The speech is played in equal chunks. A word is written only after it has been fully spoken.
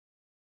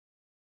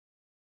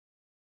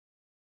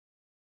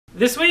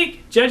This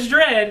week, Judge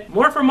Dredd,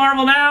 more from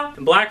Marvel Now,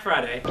 and Black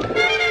Friday.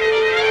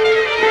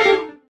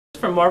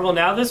 From Marvel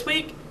Now this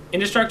week,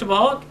 Indestructible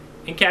Hulk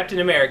and Captain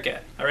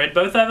America. I read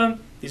both of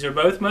them. These are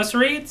both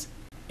must-reads.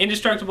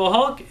 Indestructible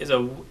Hulk is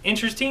an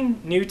interesting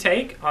new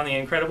take on the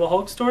Incredible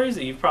Hulk stories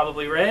that you've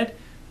probably read,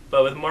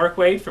 but with Mark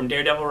Waid from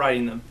Daredevil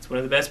writing them. It's one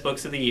of the best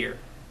books of the year.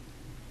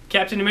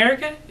 Captain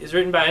America is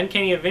written by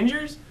Uncanny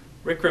Avengers,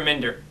 Rick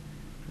Remender.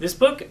 This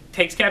book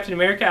takes Captain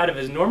America out of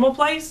his normal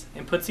place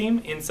and puts him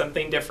in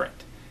something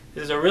different.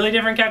 This is a really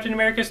different Captain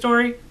America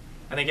story.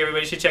 I think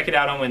everybody should check it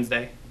out on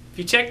Wednesday. If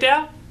you checked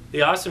out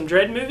the awesome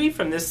Dredd movie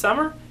from this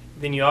summer,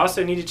 then you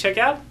also need to check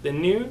out the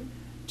new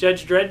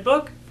Judge Dredd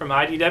book from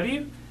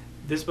IDW.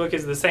 This book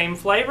is the same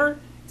flavor.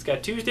 It's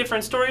got 2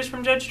 different stories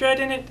from Judge Dredd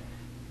in it.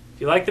 If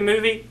you like the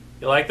movie,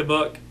 you'll like the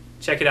book.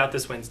 Check it out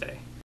this Wednesday.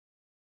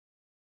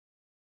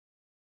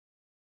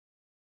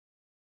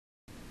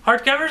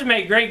 Hardcovers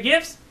make great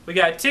gifts. We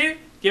got 2,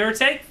 give or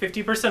take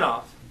 50%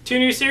 off. 2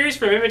 new series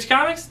from Image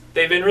Comics.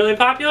 They've been really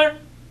popular.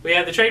 We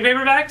have the trade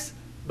paperbacks,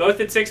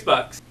 both at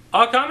 $6.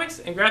 All comics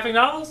and graphic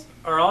novels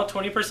are all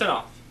 20%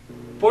 off.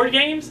 Board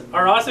games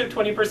are also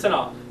 20%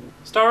 off.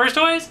 Star Wars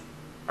toys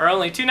are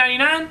only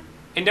 $2.99.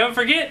 And don't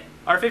forget,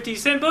 our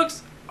 50-cent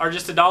books are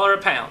just $1 a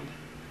pound.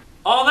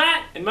 All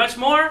that and much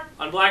more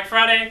on Black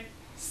Friday.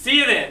 See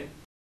you then.